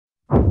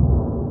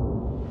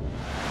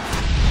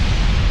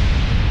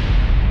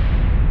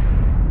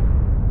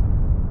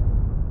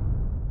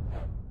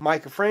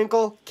Micah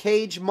Frankel,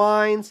 Cage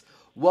Minds,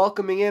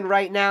 welcoming in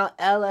right now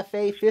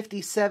LFA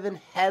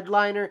 57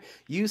 headliner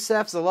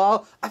Youssef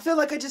Zalal. I feel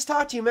like I just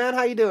talked to you, man.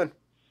 How you doing?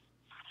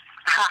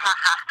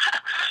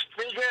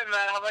 Pretty good,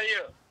 man. How about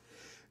you?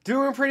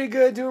 Doing pretty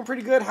good.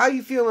 How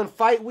you feeling?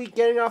 Fight week,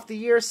 getting off the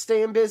year,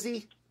 staying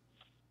busy?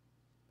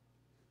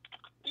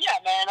 Yeah,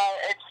 man.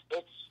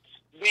 It's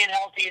being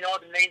healthy, the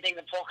main thing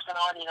to focus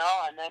on,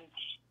 and then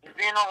just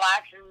being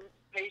relaxed and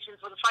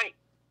patient for the fight.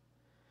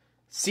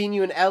 Seen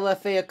you in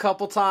LFA a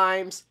couple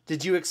times.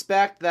 Did you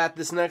expect that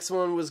this next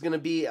one was going to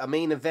be a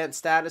main event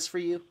status for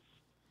you?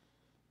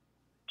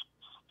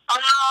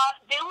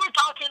 They were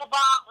talking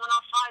about, when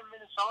I fought in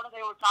Minnesota,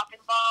 they were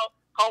talking about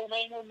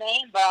co-main and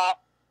main,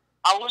 but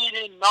I really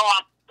didn't know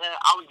I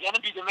was going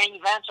to be the main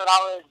event, so that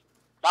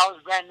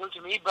was brand new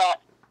to me. But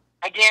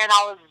again,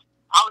 I was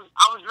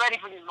ready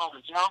for these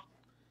moments,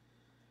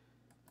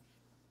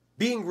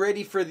 Being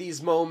ready for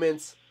these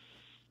moments,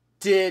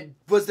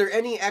 was there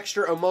any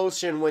extra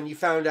emotion when you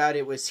found out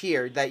it was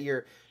here, that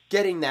you're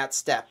getting that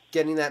step,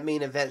 getting that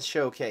main event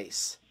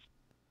showcase?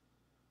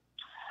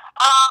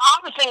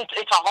 Obviously,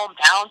 it's a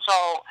hometown,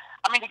 so,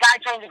 the guy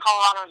trains in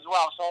Colorado as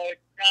well, so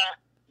it's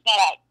not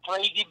a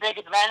crazy big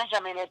advantage.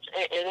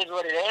 It is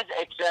what it is.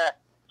 It's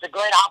a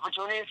great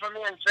opportunity for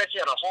me, and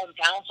especially at a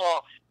hometown,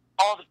 so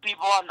all the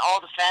people and all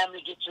the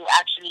family get to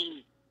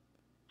actually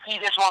see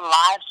this one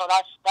live, so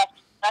that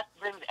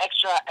brings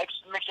makes it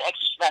extra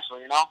special,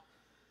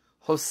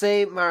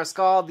 Jose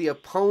Mariscal, the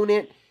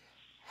opponent.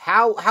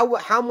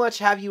 How much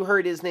have you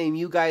heard his name,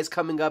 you guys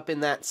coming up in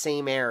that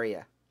same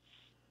area?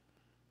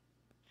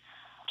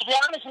 To be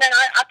honest, man,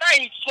 I thought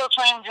he still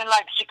trains in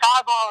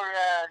Chicago or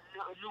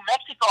New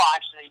Mexico,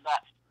 actually, but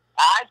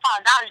I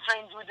found out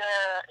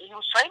he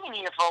was training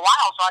here for a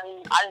while, so I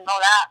didn't know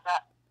that.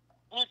 But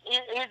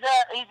he's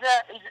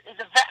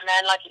a vet,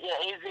 man.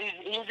 He's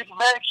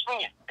very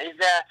experienced. It's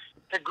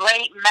a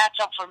great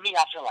matchup for me,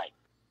 I feel like.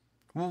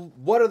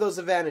 What are those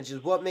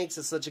advantages? What makes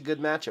it such a good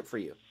matchup for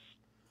you?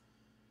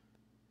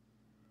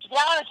 To be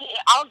honest,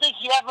 I don't think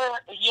he ever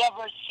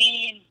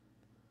seen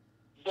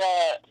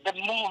the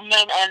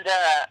movement and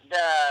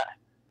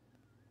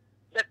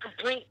the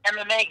complete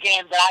MMA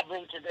game that I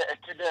bring to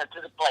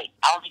the plate.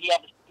 I don't think he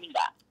ever seen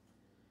that.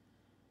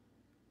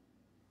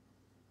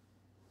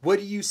 What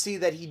do you see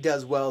that he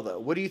does well, though?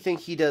 What do you think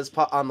he does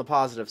on the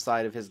positive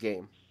side of his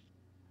game?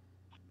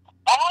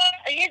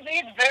 He's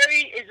a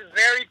very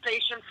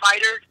patient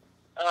fighter.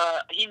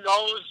 He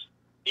knows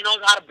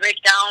how to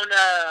break down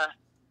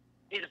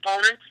his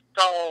opponents.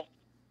 So,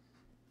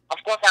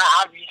 of course,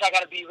 I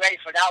got to be ready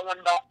for that one.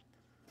 But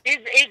he's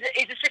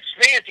just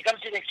experienced. He comes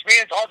to the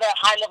experience. All the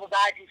high level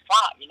guys he's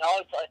fought.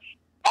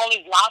 All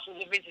his losses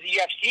have been to the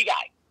UFC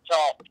guy. So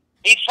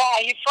he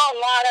fought a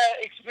lot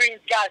of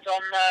experienced guys. So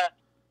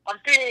I'm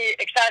pretty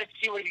excited to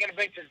see what he's going to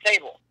bring to the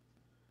table.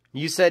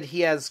 You said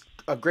he has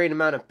a great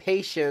amount of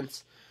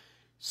patience.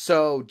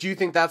 So, do you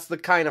think that's the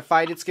kind of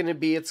fight it's going to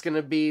be? It's going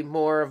to be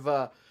more of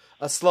a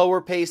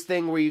slower paced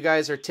thing where you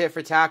guys are tit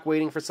for tat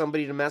waiting for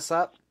somebody to mess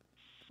up?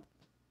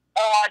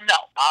 No.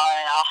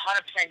 I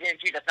 100%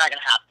 guarantee that's not going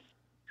to happen.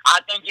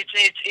 I think it's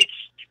going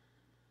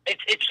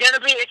to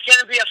be a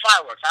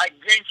fireworks. I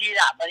guarantee you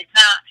that. But it's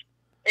not.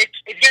 It's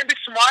going to be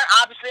smart.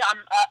 Obviously,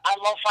 I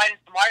love fighting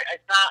smart.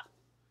 It's not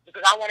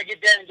because I want to get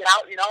there and get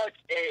out.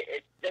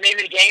 It's the name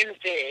of the game is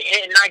to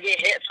hit and not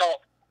get hit. So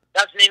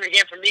that's the name of the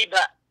game for me.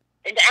 But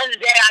in the end of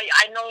the day,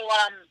 I know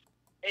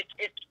it's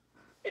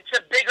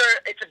a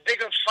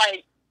bigger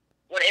fight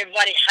when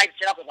everybody hypes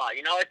it up about.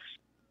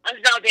 I'm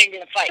just out there and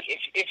gonna fight.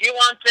 If you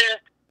want to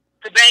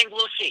bang,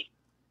 we'll see.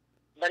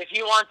 But if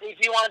you want it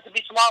to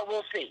be smart,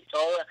 we'll see.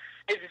 So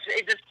we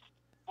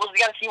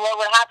gotta see what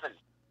would happen.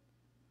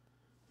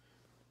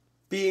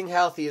 Being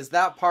healthy, is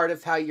that part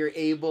of how you're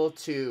able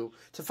to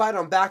fight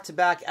on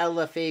back-to-back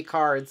LFA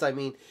cards?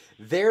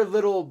 Their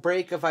little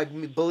break of, I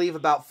believe,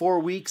 about 4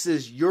 weeks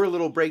is your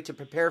little break to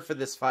prepare for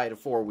this fight of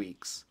 4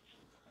 weeks.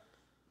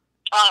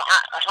 I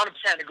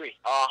 100% agree.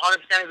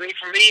 100% agree.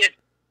 For me,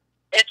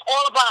 it's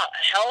all about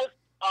health,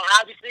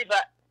 obviously,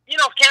 but,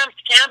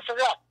 camps are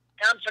rough.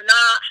 Camps are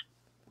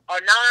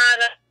not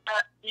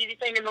an easy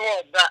thing in the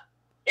world, but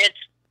I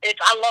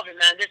love it,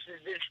 man. This is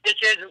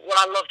what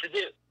I love to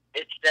do.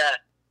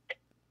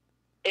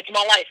 It's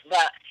my life,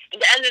 but in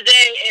the end of the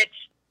day,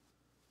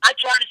 I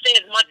try to stay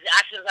as much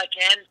active as I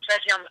can,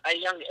 especially at a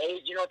young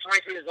age.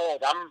 23 years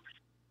old. I'm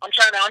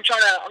trying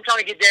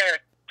to get there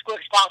as quick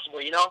as possible.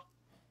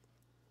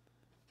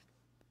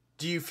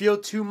 Do you feel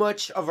too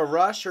much of a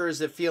rush, or is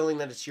it feeling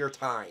that it's your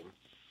time?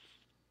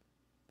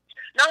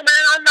 No, man.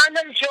 I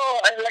never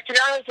feel to be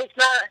honest. It's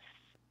not.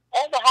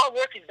 All the hard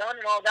work is done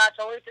and all that,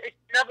 so it's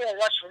never a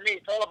rush for me.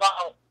 It's all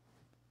about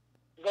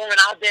going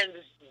out there and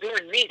just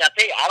doing me. That's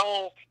it.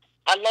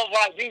 I love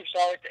what I do,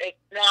 so it's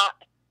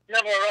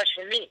never a rush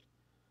for me.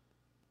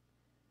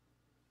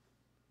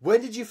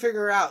 When did you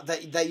figure out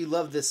that you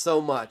love this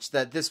so much,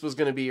 that this was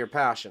going to be your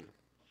passion?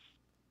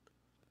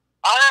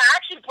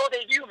 Actually, pro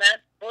debut, man.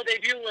 Pro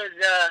debut was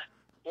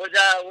a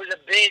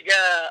big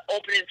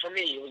opening for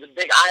me. It was a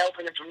big eye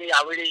opening for me.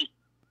 I really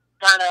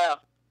kind of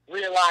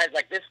realize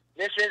like this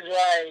is what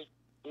I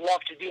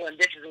love to do, and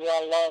this is what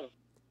I love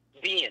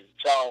being.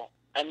 So,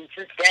 and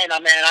since then,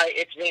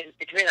 it's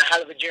been a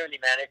hell of a journey,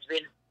 man. It's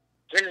been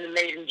an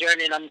amazing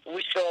journey, and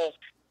we're still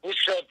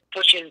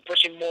pushing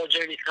more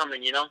journeys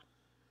coming, you know.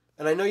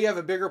 And I know you have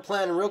a bigger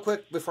plan. And real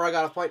quick, before I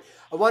got off point,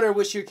 I want to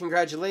wish you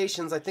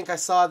congratulations. I think I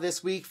saw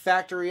this week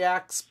Factory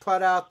X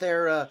put out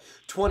their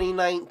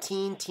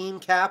 2019 team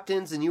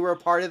captains, and you were a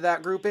part of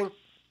that grouping.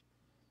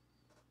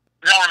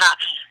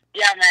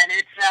 Yeah, man.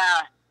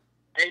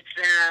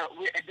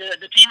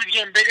 The team is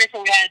getting bigger,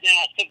 so we had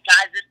 6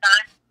 guys this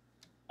time.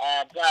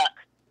 But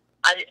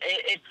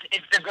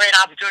it's a great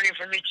opportunity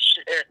for me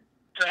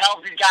to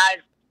help these guys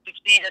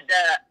succeed at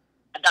the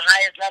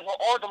highest level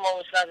or the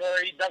lowest level.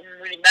 It doesn't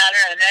really matter,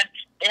 and then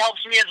it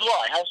helps me as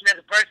well. It helps me as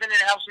a person, and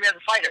it helps me as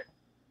a fighter.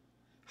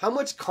 How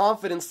much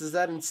confidence does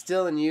that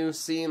instill in you,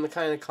 seeing the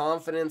kind of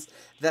confidence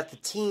that the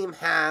team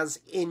has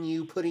in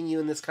you, putting you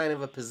in this kind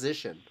of a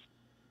position?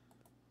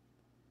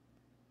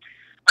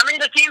 I mean,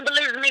 the team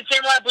believes in me the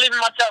same way I believe in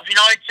myself. You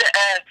know,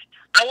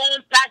 I won't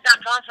pass that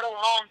confidence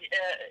along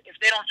if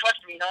they don't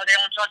trust me. You know, they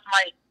don't trust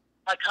my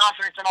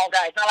confidence and all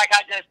that. It's not like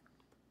I just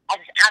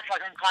act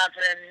like I'm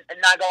confident and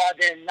not go out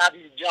there and not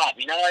do the job.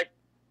 You know, it's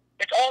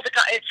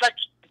like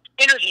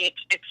energy.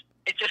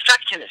 It's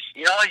effectiveness.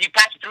 You know, you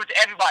pass it through to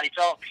everybody.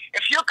 So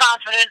if you're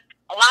confident,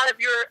 a lot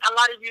of your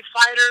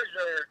fighters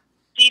or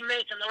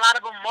teammates, and a lot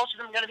of them, most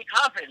of them, are going to be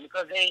confident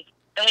because they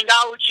hang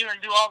out with you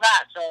and do all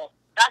that. So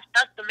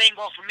that's the main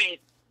goal for me.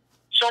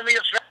 Show me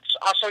your strengths,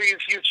 I'll show you your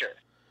future.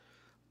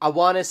 I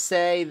want to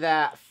say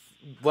that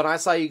when I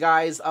saw you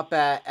guys up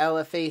at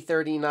LFA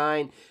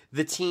 39,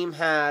 the team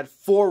had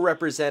 4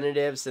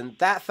 representatives, and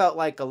that felt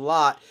like a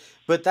lot,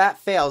 but that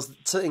fails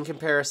in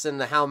comparison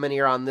to how many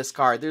are on this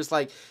card. There's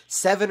like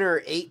 7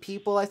 or 8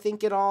 people, I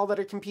think, in all that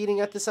are competing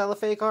at this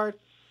LFA card?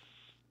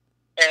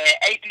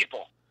 8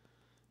 people.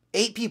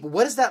 8 people.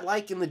 What is that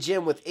like in the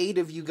gym with 8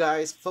 of you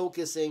guys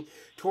focusing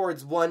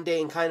towards one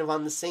day and kind of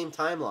on the same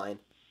timeline?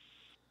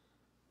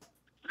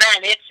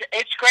 Man,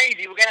 it's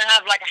crazy. We're gonna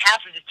have like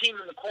half of the team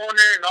in the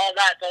corner and all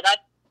that. So that's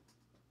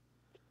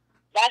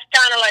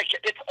kind of like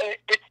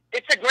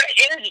it's a great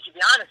energy, to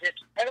be honest.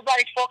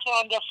 Everybody's focusing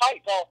on their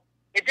fight, so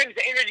it brings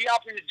the energy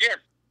up in the gym.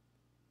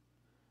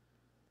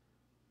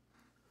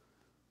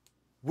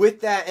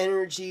 With that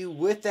energy,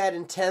 with that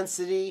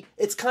intensity,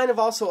 it's kind of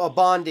also a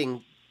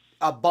bonding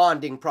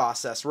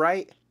process,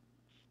 right?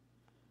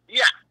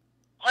 Yeah,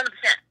 100%.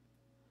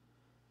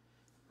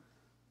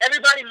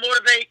 Everybody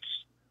motivates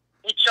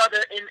each other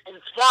in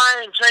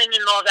sparring and training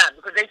and all that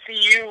because they see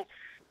you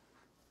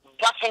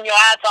busting your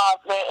ass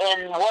off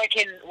and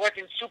working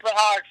super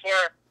hard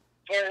for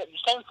the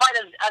same fight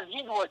as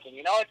he's working.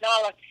 You know, it's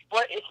not like,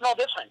 but it's no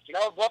different. You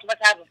know, both of us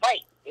have a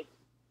fight. It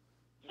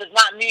does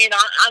not mean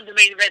I'm the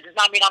main event. Does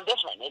not mean I'm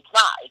different. It's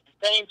not. It's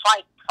the same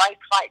fight.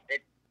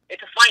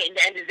 It's a fight. In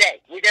the end of the day,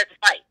 we're there to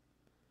fight.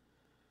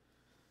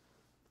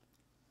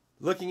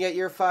 Looking at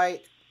your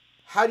fight,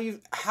 how do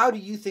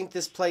you think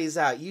this plays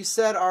out? You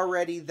said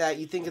already that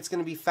you think it's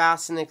going to be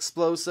fast and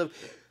explosive.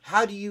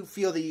 How do you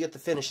feel that you get the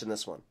finish in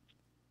this one?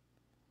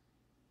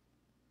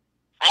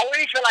 I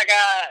really feel like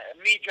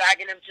me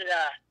dragging him to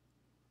the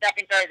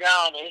second, third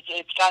round.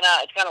 It's kind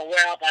of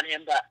wear up on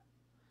him. But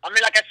I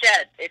mean, like I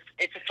said,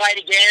 it's a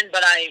fight again.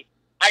 But I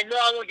know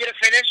I will get a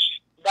finish.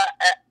 But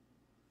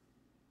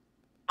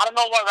I don't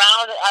know what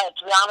round.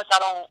 To be honest, I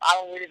don't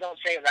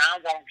say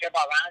rounds. I don't care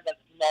about rounds. I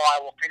just know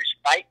I will finish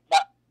the fight.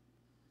 But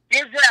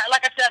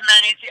like I said,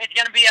 man, it's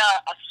going to be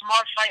a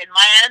smart fight in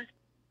my end,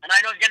 and I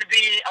know it's going to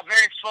be a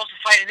very explosive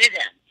fight in his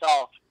end.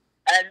 So,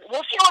 and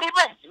we'll see what he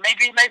brings.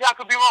 Maybe I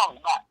could be wrong,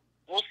 but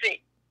we'll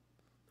see.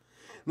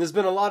 There's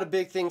been a lot of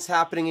big things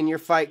happening in your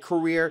fight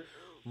career.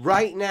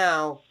 Right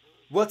now,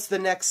 what's the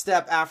next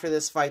step after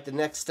this fight, the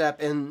next step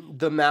in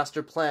the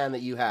master plan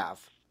that you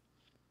have?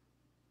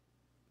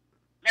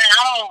 Man,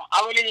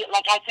 I really,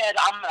 like I said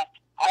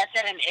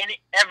in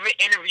every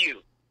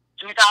interview,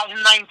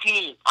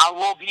 2019, I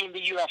will be in the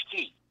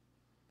UFC.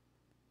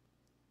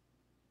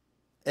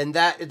 And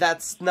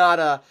that's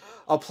not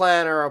a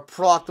plan or a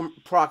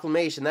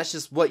proclamation. That's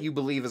just what you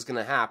believe is going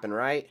to happen,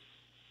 right?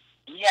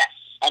 Yes.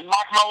 And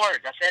mark my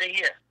words. I said it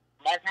here.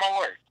 Mark my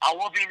words. I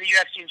will be in the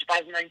UFC in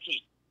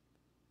 2019.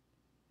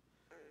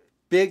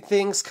 Big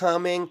things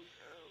coming.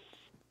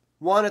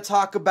 Want to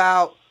talk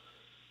about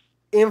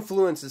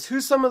influences.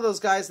 Who's some of those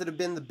guys that have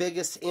been the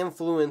biggest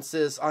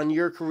influences on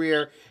your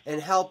career and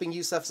helping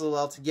Youssef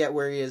Zalal to get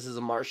where he is as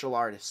a martial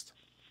artist?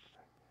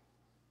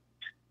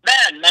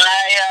 Man,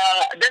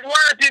 there's a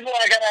lot of people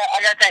I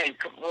gotta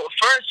thank.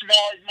 First of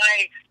all, is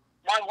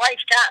my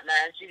wife's cat,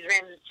 man. She's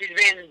been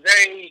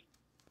very,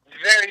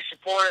 very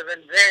supportive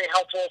and very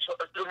helpful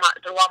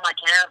throughout my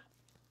camp.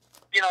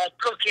 You know,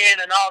 cooking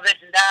and all this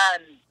and that,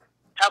 and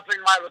helping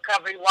my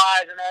recovery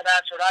wise and all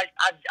that. So I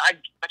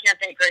can't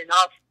thank her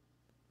enough.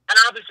 And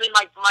obviously,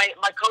 my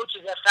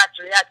coaches at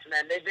Factory X,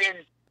 man, they've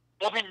been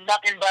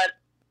nothing but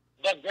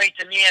great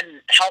to me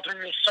and helping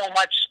me so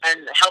much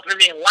and helping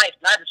me in life,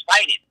 not just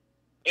fighting,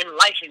 in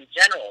life in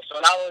general.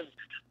 So that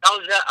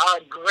was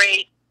a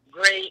great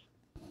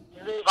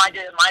move. I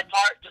did my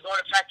part to go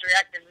to Factory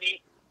X and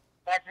meet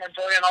Max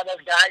Montoya and all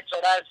those guys.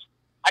 So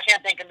I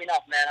can't thank him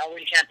enough, man. I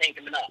really can't thank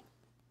him enough.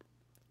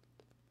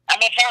 And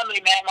my family,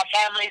 man. My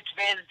family, it's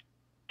been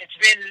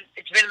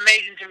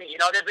amazing to me. You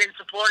know, they've been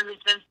supporting me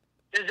since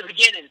the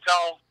beginning.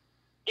 So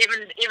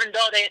even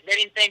though they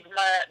didn't think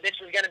this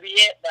was gonna be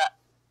it, but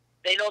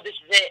they know this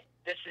is it.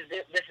 This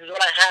is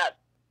what I have.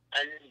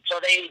 And so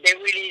they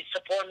really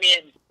support me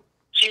and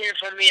cheering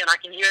for me, and I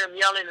can hear them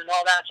yelling and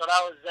all that. So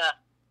that was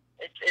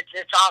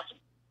it's awesome.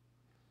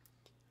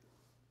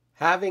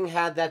 Having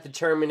had that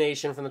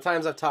determination from the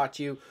times I've talked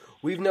to you,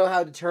 we know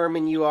how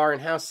determined you are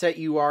and how set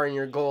you are in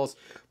your goals.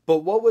 But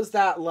what was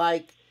that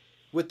like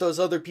with those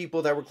other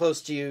people that were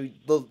close to you,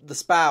 the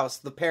spouse,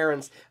 the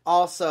parents,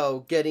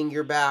 also getting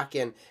your back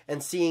and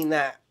seeing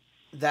that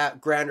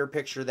grander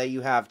picture that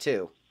you have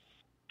too?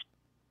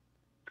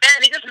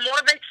 Man, it just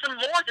motivates them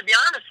more, to be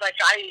honest. Like,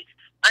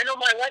 I know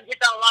my wife gets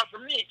out a lot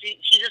from me.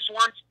 She just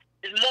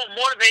is more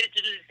motivated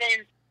to do the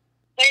same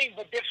thing,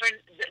 but different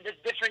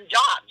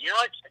jobs. You know,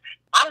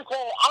 I don't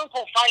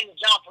call fighting a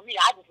job for me.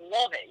 I just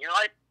love it. You know,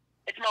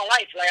 it's my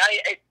life. Like,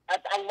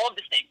 I love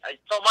this thing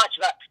so much.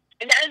 But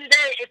in the end of the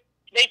day, if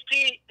they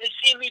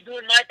see me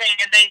doing my thing,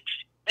 and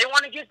they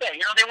want to get there.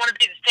 You know, they want to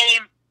be the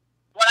same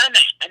what I'm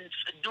at, and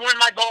doing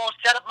my goals,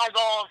 set up my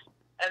goals,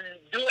 and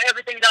do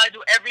everything that I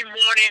do every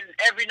morning,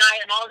 every night,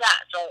 and all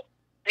that. So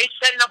they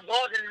setting up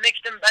goals and makes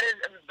them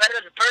better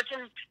as a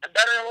person and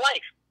better in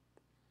life.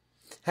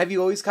 Have you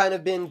always kind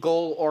of been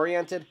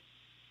goal-oriented?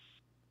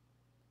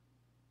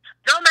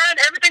 No, man,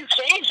 everything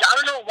changed. I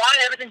don't know why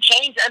everything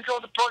changed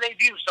until the pro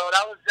debut. So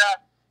that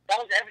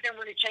was everything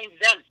really changed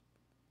then.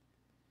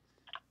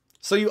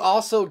 So you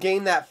also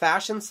gained that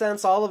fashion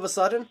sense all of a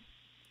sudden?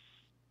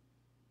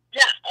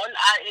 Yeah,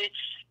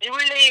 it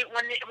really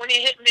when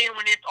it hit me,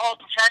 when it's all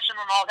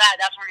professional and all that,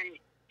 that's when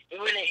it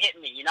really hit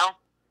me, you know.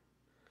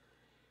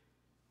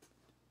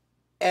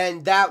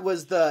 And that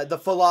was the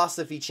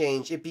philosophy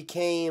change. It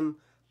became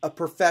a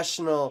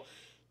professional,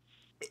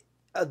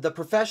 the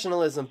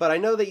professionalism. But I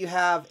know that you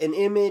have an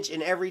image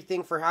and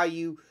everything for how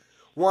you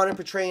want to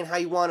portray and how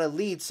you want to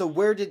lead. So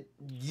where did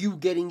you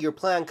getting your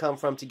plan come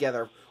from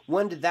together?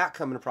 When did that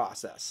come into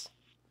process?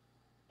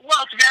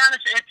 Well, to be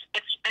honest,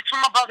 it's from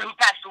my brother who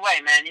passed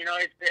away, man. You know,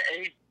 I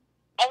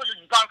was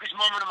in the darkest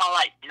moment of my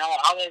life. You know,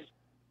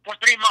 for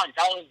 3 months,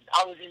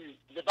 I was in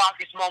the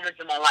darkest moments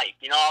of my life.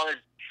 You know,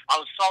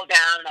 I was so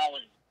down. I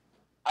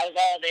was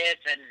all this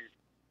and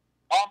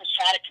almost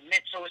tried to commit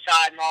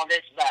suicide and all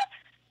this, but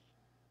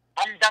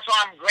that's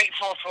why I'm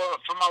grateful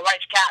for my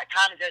wife's cat.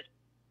 Kind of just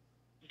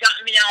got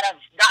me out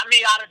of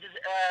this,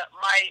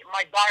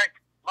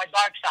 my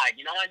dark side,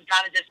 you know, and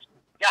kind of just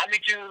got me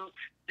to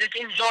just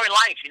enjoy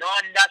life, you know,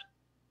 and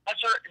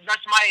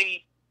that's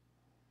my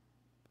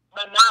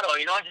motto,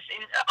 you know.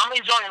 I'm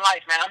enjoying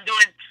life, man. I'm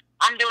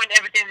doing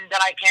everything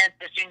that I can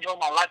to enjoy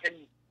my life and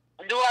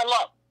do what I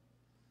love.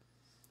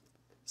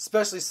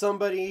 Especially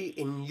somebody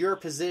in your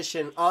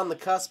position on the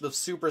cusp of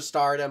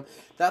superstardom.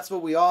 That's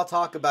what we all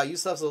talk about.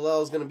 Youssef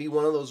Zalal is going to be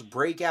one of those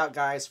breakout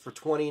guys for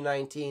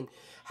 2019.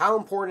 How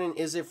important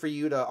is it for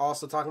you to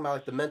also talk about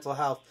like the mental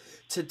health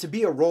to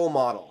be a role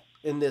model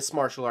in this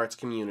martial arts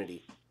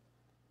community?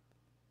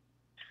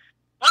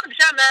 100%,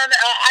 man.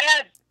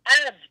 I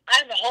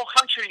have the whole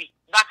country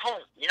back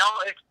home. You know,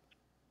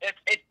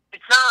 it's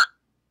not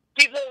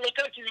people in the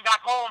country back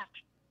home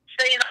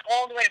staying up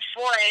all the way at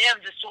 4 a.m.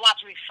 just to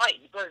watch me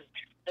fight because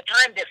the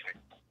time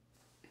difference.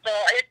 So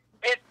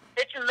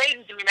it's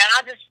amazing to me, man.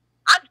 I just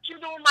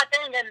keep doing my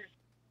thing, and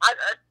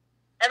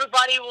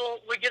everybody will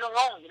get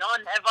along, you know,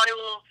 and everybody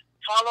will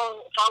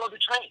follow the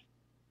train.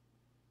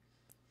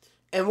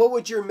 And what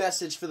would your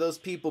message for those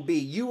people be?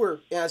 You were,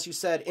 as you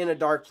said, in a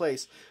dark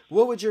place.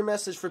 What would your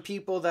message for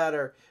people that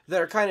are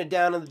kind of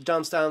down in the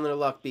dumps, down in their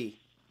luck be?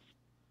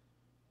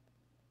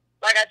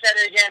 Like I said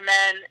again,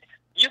 man,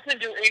 you can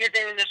do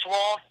anything in this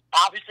world.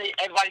 Obviously,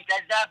 everybody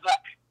says that, but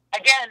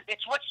again,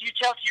 it's what you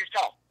tell to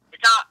yourself.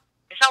 It's not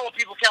what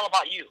people tell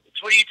about you.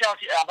 It's what you tell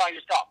about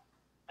yourself,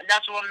 and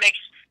that's what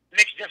makes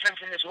difference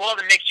in this world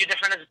and makes you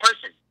different as a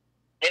person.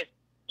 If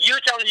you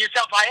telling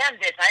yourself, "I am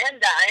this, I am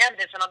that, I am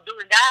this, and I'm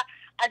doing that,"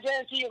 I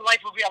guarantee you,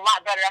 life will be a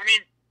lot better. I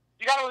mean,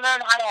 you got to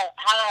learn how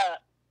to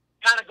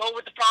kind of go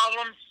with the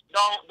problems.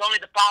 Don't let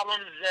the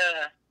problems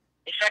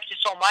affect you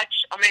so much.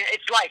 I mean,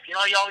 it's life. You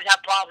know, you always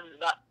have problems,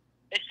 but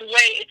it's the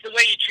way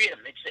you treat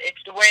them.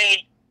 It's the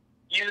way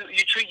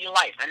you treat your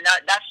life, and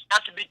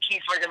that's a big key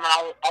for them.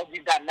 And I'll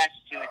give that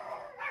message to it.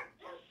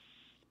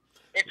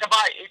 It's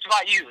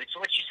about you. It's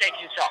what you say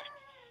to yourself.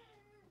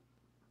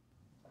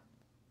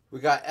 We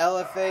got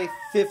LFA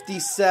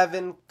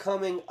 57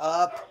 coming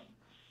up.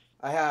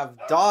 I have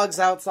dogs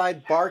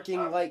outside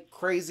barking like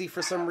crazy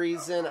for some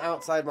reason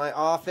outside my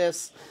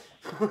office.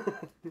 They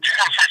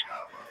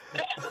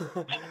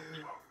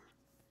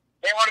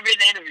want to be in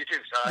the interview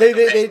too. So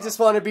they just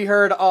want to be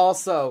heard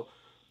also.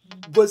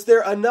 Was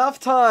there enough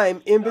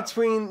time in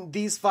between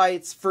these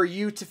fights for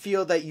you to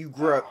feel that you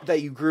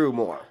grew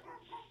more?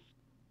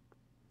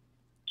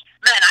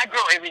 Man, I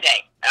grow every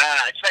day,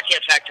 especially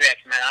at Factory X,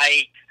 man.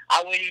 I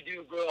I really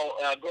do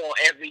go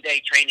every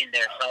day training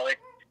there. So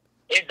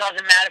it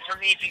doesn't matter for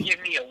me if you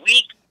give me a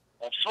week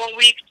or 4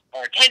 weeks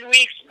or 10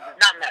 weeks. It does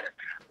not matter.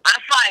 I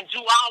find 2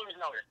 hours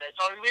notice,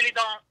 so it really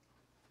don't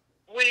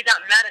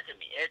matter to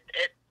me.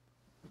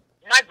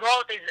 My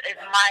growth is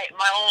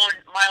my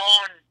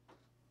own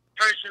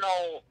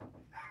personal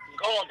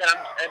goal that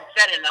I'm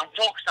setting. I'm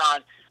focused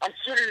on. I'm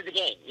student of the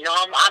game. You know,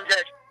 I'm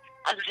just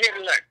here to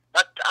learn.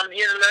 I'm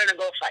here to learn and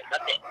go fight.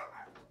 That's it.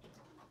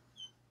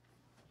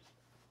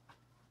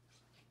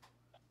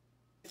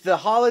 The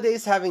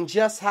holidays having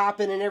just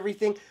happened and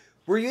everything,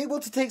 were you able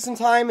to take some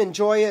time,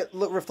 enjoy it,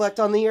 reflect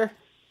on the year?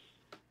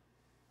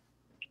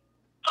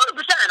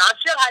 100%. I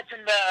still had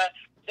some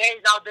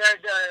days out there,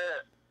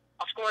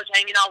 of course,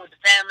 hanging out with the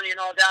family and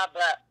all that.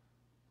 But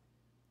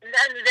at the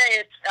end of the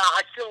day,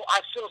 I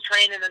still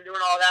training and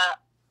doing all that.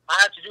 I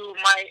have to do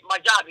my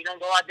job. You know,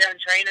 go out there and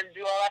train and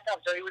do all that stuff.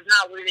 So it was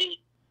not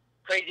really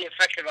crazy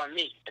effective on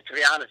me, to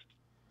be honest.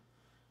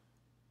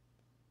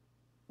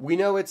 We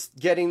know it's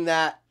getting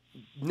that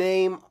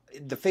name,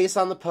 the face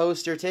on the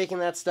poster, taking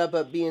that step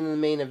up, being in the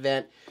main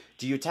event.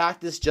 Do you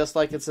attack this just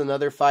like it's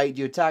another fight?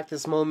 Do you attack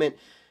this moment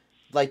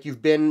like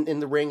you've been in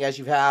the ring as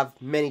you have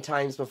many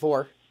times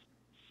before?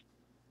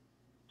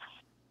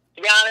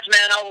 To be honest,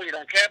 man, I really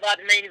don't care about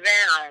the main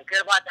event. I don't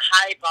care about the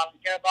hype. I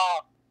don't care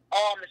about,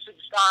 oh, I'm a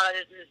superstar,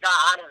 this and this.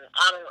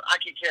 I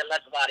can care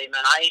less about it,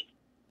 man.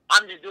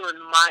 I'm just doing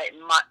my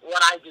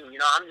what I do. You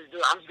know, I'm just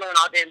going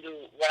out there and do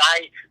what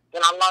I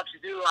love to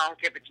do. I don't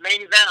care if it's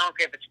main event. I don't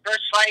care if it's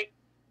first fight.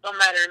 Don't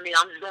matter to me.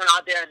 I'm just going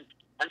out there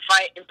and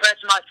fight, impress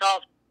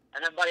myself,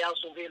 and everybody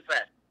else will be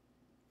impressed.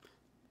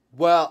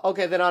 Well,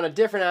 okay, then on a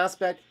different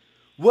aspect,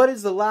 what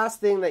is the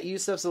last thing that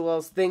Youssef Zalal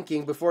is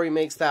thinking before he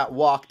makes that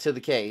walk to the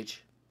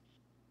cage?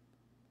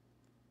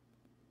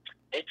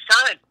 It's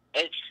time.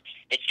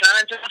 It's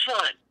time to have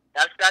fun.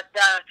 That's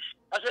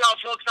what I'll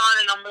focus on,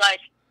 and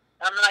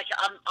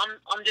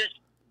I'm just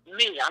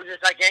me. I'm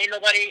just like, ain't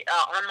nobody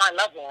on my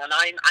level, and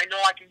I know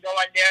I can go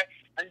out there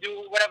and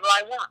do whatever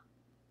I want.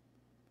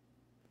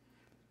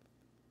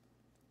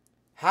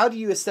 How do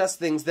you assess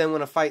things then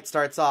when a fight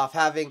starts off,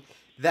 having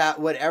that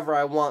whatever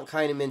I want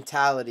kind of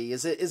mentality?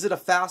 Is it a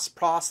fast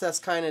process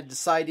kind of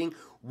deciding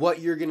what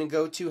you're going to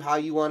go to, how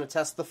you want to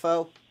test the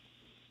foe?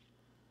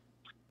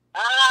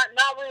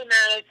 Not really,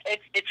 man.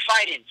 It's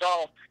fighting,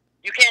 so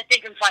you can't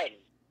think in fighting.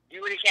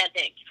 You really can't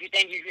think. If you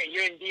think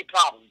you're in deep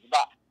problems.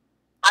 But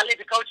I let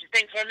the coaches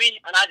think for me,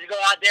 and I just go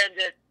out there and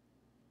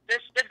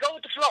just go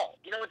with the flow.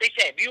 You know what they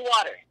say? Be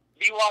water.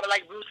 Be water,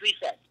 like Bruce Lee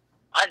said.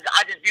 I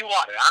just be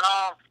water.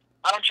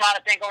 I don't try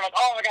to think, I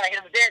gotta hit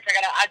him with this.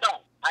 I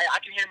don't. I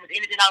can hit him with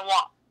anything I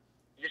want.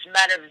 It just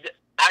matters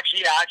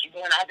actually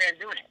going out there and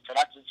doing it. So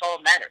that's all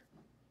that matters.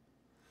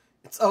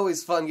 It's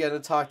always fun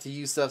getting to talk to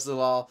Youssef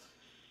Zalal.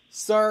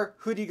 Sir,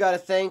 who do you got to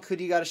thank? Who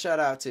do you got to shout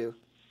out to?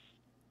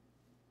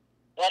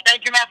 Well,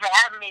 thank you, man, for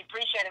having me.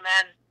 Appreciate it,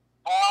 man.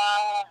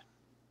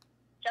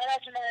 Shout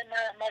out to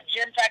my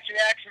gym, Factory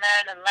X,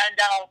 man, and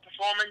Landau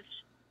Performance.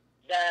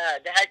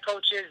 The head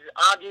coaches,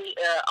 Augie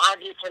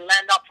for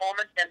Landau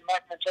Performance and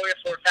Mark Montoya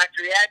for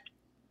Factory X.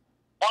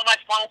 All my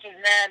sponsors,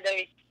 man,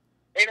 they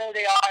know who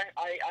they are.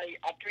 I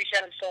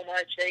appreciate them so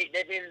much. They've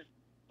been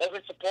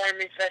supporting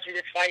me, especially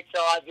this fight, so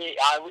I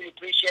really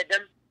appreciate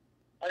them.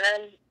 And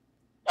then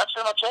that's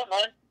pretty much it,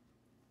 man.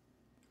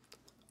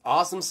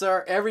 Awesome,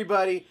 sir.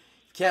 Everybody,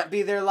 can't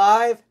be there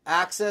live,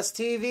 Access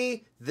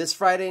TV, this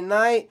Friday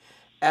night,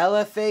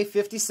 LFA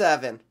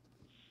 57.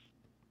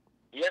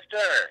 Yes,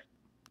 sir.